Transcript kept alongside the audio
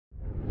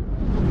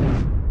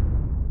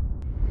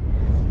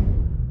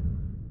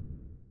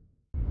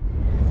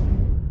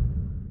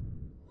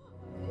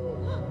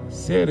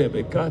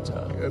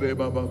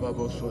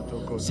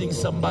Sing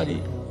somebody.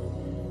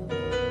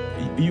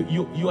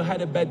 You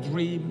had a bad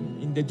dream.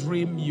 In the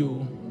dream,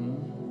 you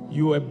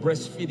were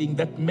breastfeeding.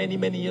 That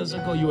many years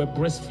ago, you were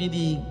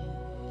breastfeeding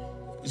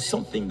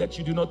something that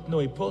you do not know,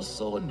 a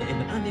person,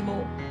 an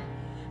animal.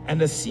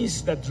 And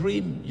since that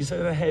dream, you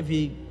started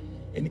having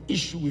an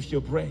issue with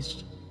your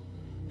breast.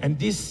 And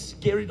this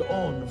carried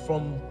on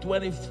from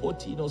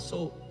 2014 or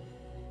so.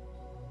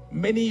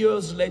 Many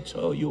years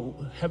later, you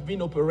have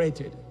been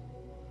operated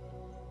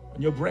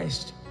on your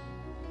breast.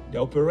 They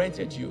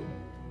operated you,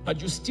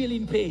 but you're still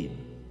in pain.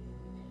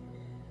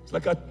 It's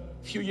like a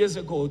few years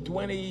ago,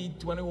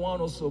 2021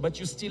 or so, but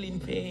you're still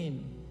in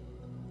pain.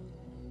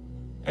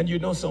 And you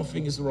know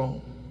something is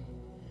wrong.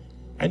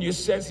 And you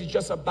sense it's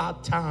just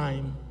about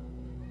time.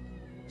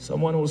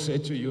 Someone will say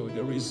to you,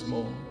 there is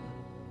more.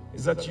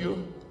 Is that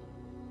you?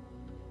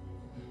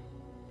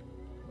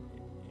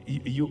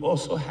 You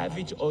also have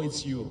it, or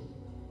it's you?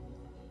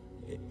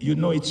 You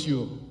know it's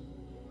you.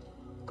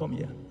 Come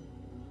here.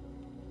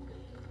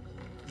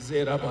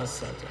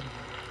 Zerabasata.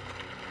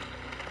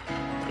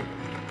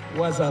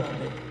 What's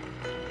happening?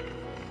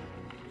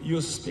 You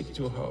speak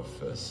to her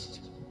first.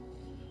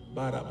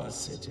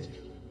 Barabasete.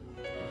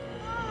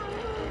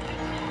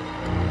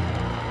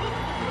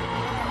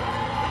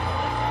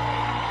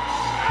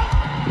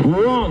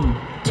 One,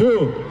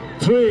 two,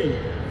 three.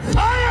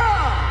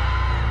 Fire!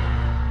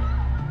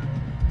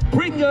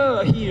 Bring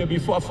her here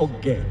before I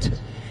forget.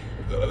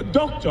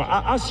 Doctor,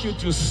 I asked you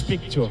to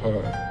speak to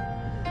her.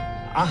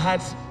 I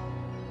had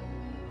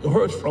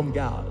heard from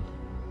God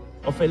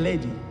of a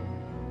lady.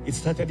 It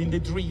started in the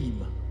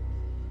dream.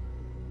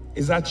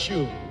 Is that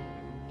you?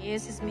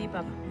 Yes, it's me,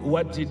 Papa.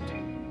 What did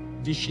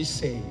she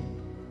say?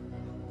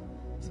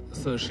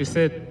 So she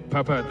said,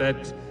 Papa,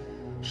 that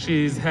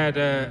she's had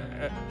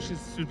she's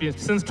been,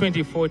 since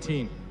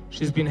 2014,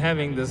 she's been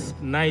having this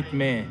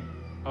nightmare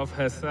of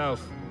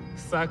herself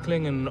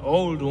suckling an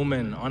old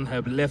woman on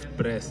her left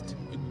breast.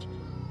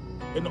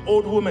 An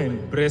old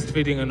woman?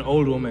 Breastfeeding an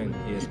old woman,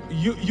 yes.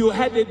 You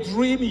had a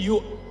dream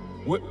you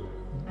were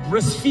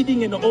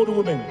breastfeeding an old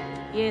woman?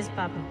 Yes,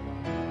 Papa.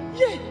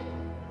 Yeah.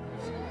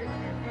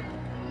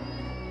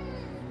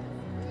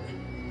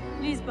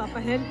 Please,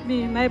 Papa, help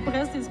me. My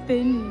breast is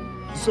paining.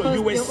 So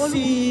you were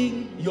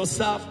seeing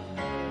yourself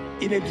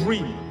in a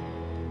dream,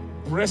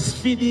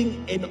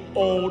 breastfeeding an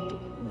old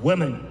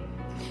woman?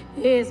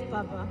 Yes,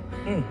 Papa.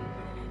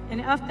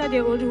 And after the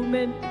old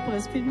woman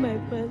breastfeed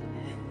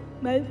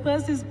my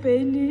breast is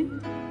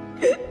paining.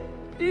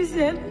 Please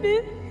help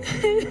me.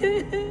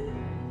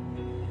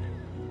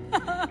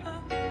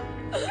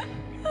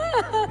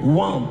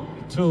 One,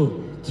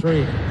 two,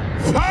 three.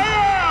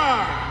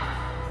 Fire!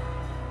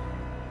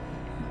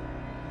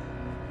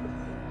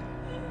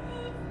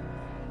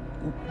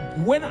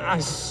 When I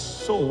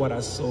saw what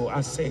I saw,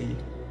 I said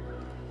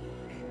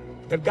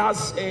that God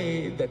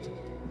said that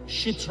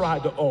she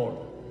tried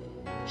all.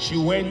 She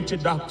went to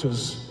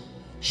doctors.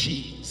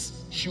 She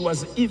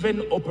was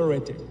even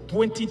operated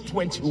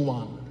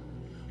 2021,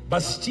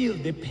 but still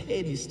the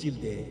pain is still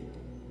there.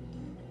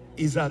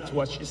 Is that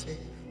what she said?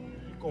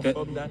 You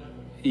confirm that?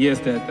 Yes,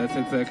 that's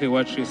exactly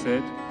what she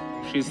said.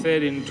 She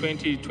said in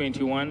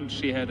 2021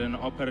 she had an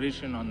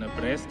operation on the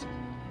breast,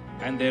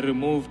 and they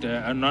removed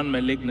a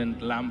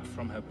non-malignant lump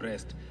from her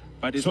breast.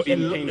 But it's so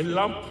been a painful.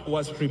 lump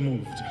was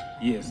removed?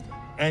 Yes.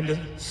 And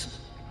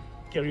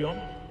carry on?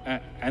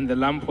 And the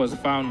lump was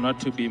found not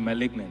to be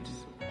malignant.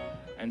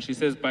 And she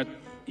says, but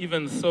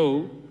even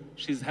so,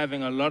 she's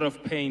having a lot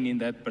of pain in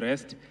that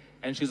breast,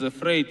 and she's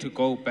afraid to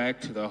go back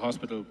to the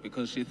hospital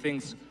because she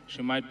thinks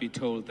she might be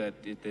told that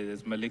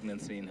there's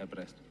malignancy in her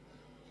breast.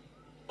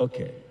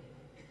 Okay.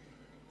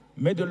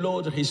 May the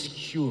Lord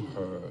rescue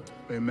her.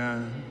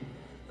 Amen.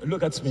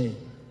 Look at me.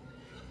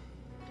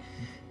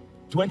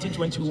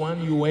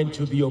 2021, you went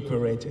to be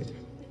operated.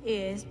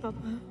 Yes,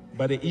 Papa.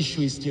 But the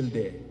issue is still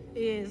there.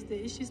 Yes,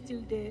 the issue is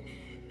still there.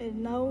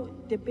 And now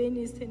the pain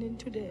is turning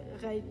to the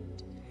right.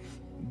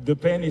 The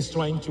pain is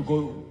trying to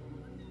go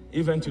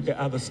even to the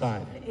other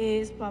side.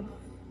 Yes, Papa.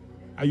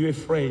 Are you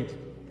afraid?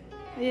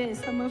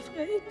 Yes, I'm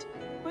afraid.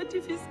 What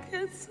if it's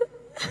cancer?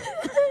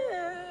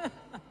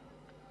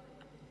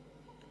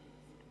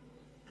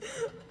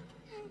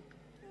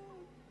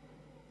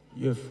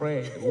 You're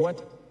afraid.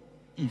 What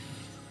if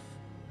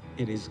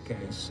it is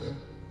cancer?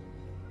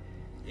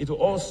 It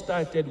all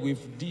started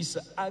with this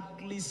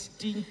ugly,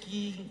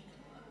 stinking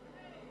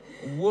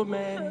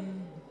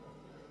woman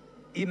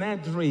in a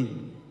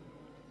dream.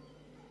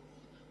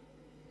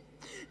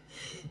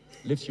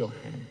 Lift your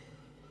hand.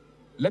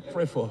 Let's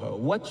pray for her.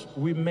 What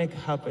we make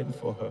happen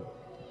for her,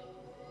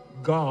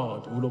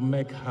 God will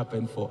make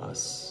happen for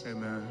us.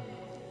 Amen.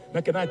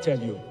 Now, can I tell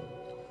you,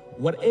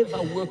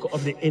 whatever work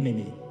of the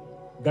enemy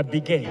that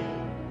began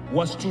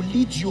was to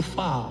lead you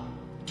far,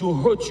 to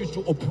hurt you, to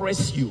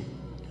oppress you.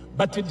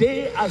 But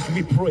today, as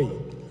we pray,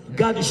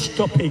 God is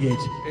stopping it.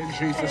 In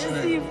Jesus'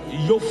 name.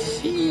 Your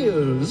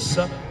fears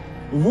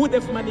would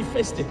have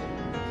manifested.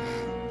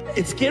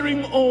 It's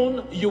carrying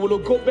on. You will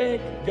go back.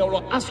 They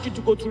will ask you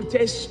to go through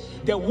tests.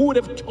 They would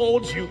have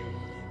told you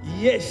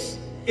Yes,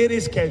 it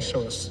is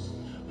cancerous.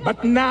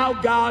 But now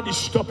God is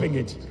stopping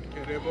it.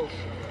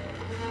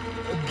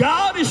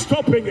 God is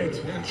stopping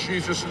it. In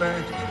Jesus'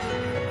 name.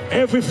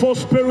 Every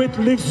false spirit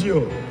leaves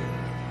you.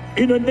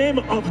 In the name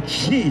of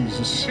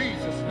Jesus.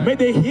 May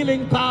the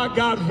healing power of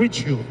God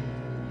reach you.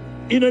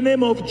 In the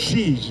name of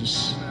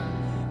Jesus.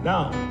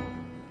 Now,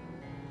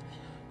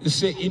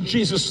 say in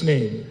Jesus'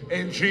 name.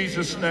 In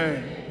Jesus'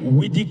 name.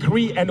 We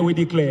decree and we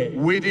declare.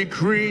 We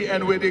decree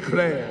and we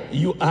declare.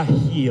 You are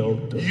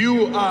healed.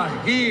 You are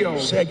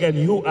healed. Say again,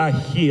 you are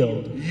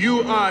healed.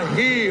 You are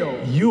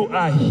healed. You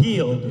are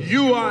healed.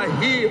 You are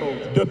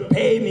healed. The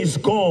pain is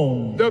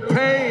gone. The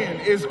pain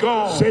is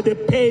gone. Say the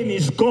pain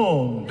is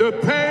gone. The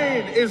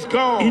pain is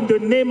gone. In the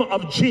name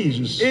of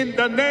Jesus. In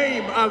the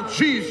name of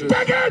Jesus.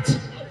 Take it.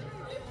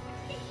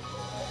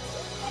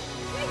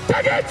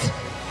 Take it.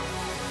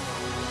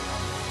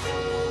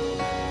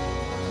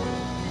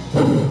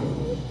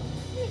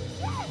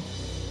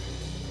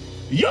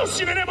 Yes,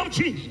 in the name of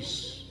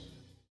Jesus.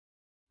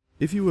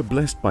 If you were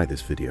blessed by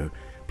this video,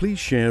 please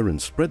share and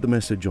spread the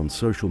message on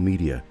social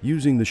media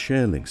using the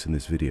share links in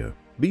this video.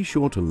 Be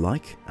sure to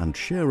like and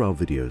share our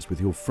videos with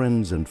your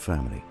friends and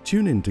family.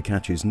 Tune in to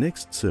catch his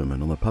next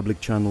sermon on a public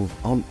channel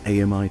on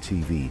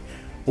AMITV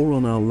or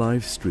on our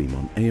live stream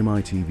on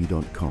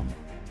AMITV.com.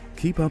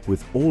 Keep up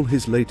with all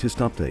his latest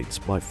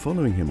updates by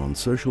following him on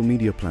social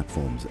media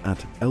platforms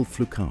at Alph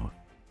Lukau.